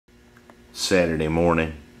Saturday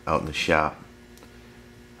morning out in the shop.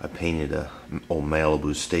 I painted a old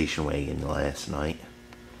Malibu station wagon last night.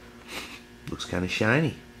 Looks kind of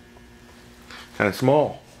shiny, kind of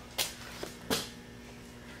small.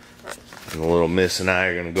 And the little miss and I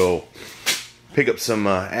are gonna go pick up some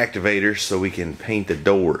activators so we can paint the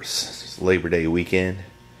doors. It's Labor Day weekend,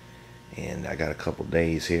 and I got a couple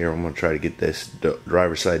days here. I'm gonna try to get this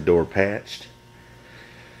driver's side door patched,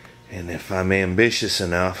 and if I'm ambitious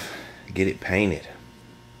enough, get it painted.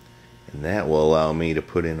 And that will allow me to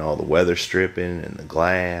put in all the weather stripping and the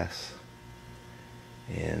glass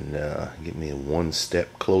and get me one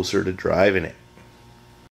step closer to driving it.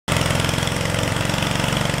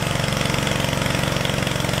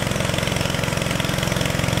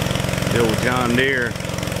 The old John Deere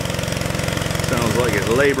sounds like it's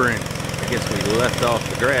laboring. I guess we left off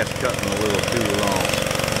the grass cutting a little too long.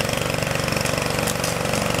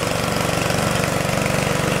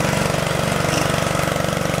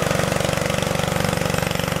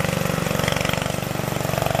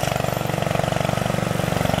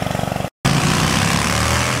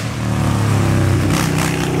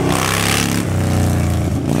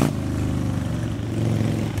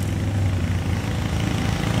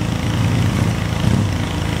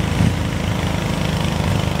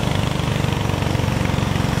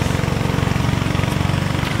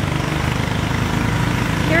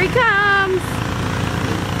 Here he comes!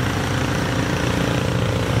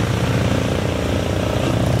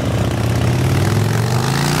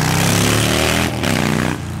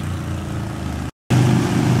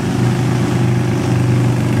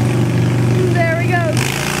 There we go!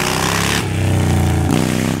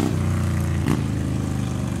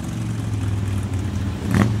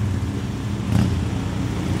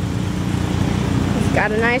 He's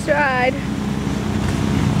got a nice ride.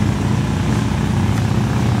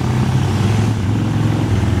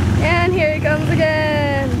 And here he comes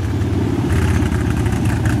again.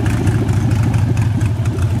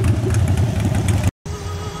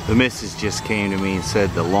 The missus just came to me and said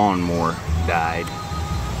the lawnmower died.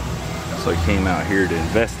 So I came out here to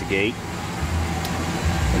investigate.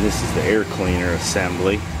 And this is the air cleaner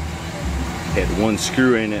assembly. Had one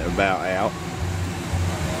screw in it about out.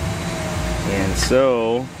 And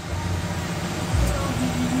so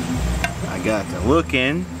I got to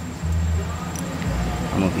looking.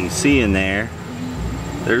 I don't know if you can see in there.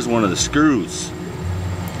 There's one of the screws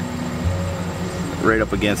right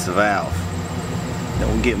up against the valve.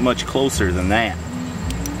 Don't get much closer than that.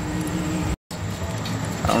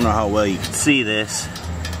 I don't know how well you can see this.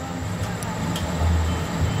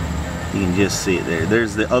 You can just see it there.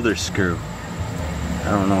 There's the other screw.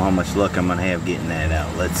 I don't know how much luck I'm gonna have getting that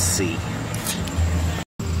out. Let's see.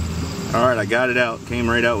 Alright, I got it out. Came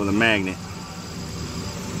right out with a magnet.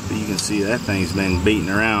 You can see that thing's been beating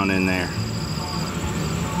around in there.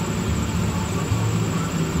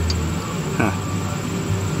 Huh.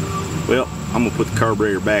 Well, I'm gonna put the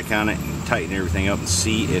carburetor back on it and tighten everything up and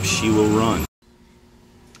see if she will run.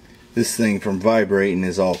 This thing from vibrating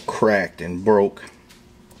is all cracked and broke,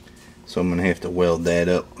 so I'm gonna have to weld that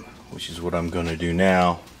up, which is what I'm gonna do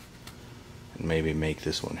now, and maybe make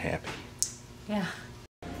this one happy. Yeah.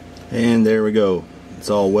 And there we go. It's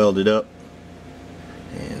all welded up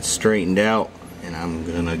and straightened out, and I'm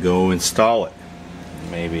gonna go install it.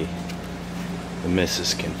 Maybe the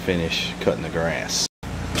missus can finish cutting the grass.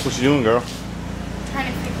 What you doing, girl?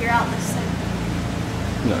 Trying to figure out this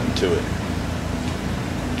thing. Nothing to it.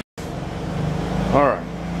 Alright,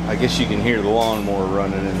 I guess you can hear the lawnmower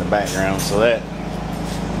running in the background, so that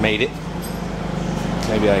made it.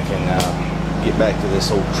 Maybe I can get back to this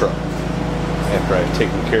old truck after I've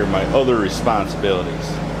taken care of my other responsibilities.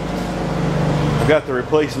 I've got the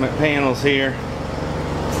replacement panels here.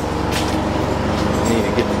 I need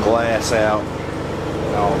to get the glass out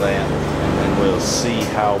and all that, and then we'll see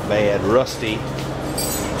how bad rusty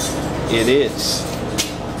it is.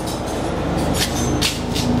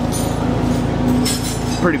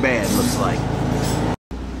 Pretty bad, looks like.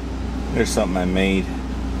 There's something I made.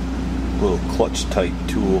 A little clutch type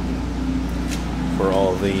tool for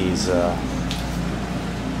all these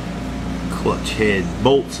clutch head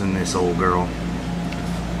bolts in this old girl.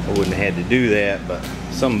 I wouldn't have had to do that, but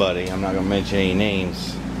somebody, I'm not going to mention any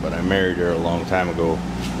names, but I married her a long time ago,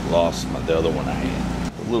 lost the other one I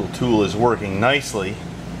had. The little tool is working nicely.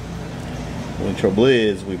 The only trouble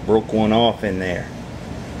is we broke one off in there.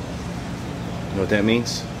 You know what that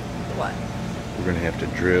means? What? We're going to have to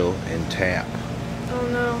drill and tap. Oh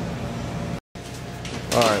no.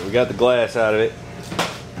 Alright, we got the glass out of it.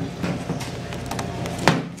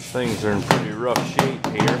 Things are in pretty rough shape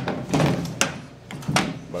here,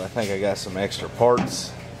 but I think I got some extra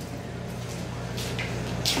parts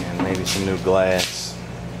and maybe some new glass.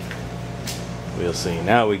 We'll see.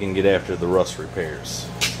 Now we can get after the rust repairs.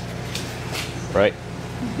 Right?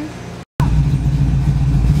 Check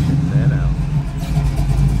that out.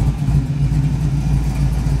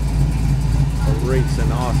 A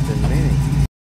racing Austin Mini.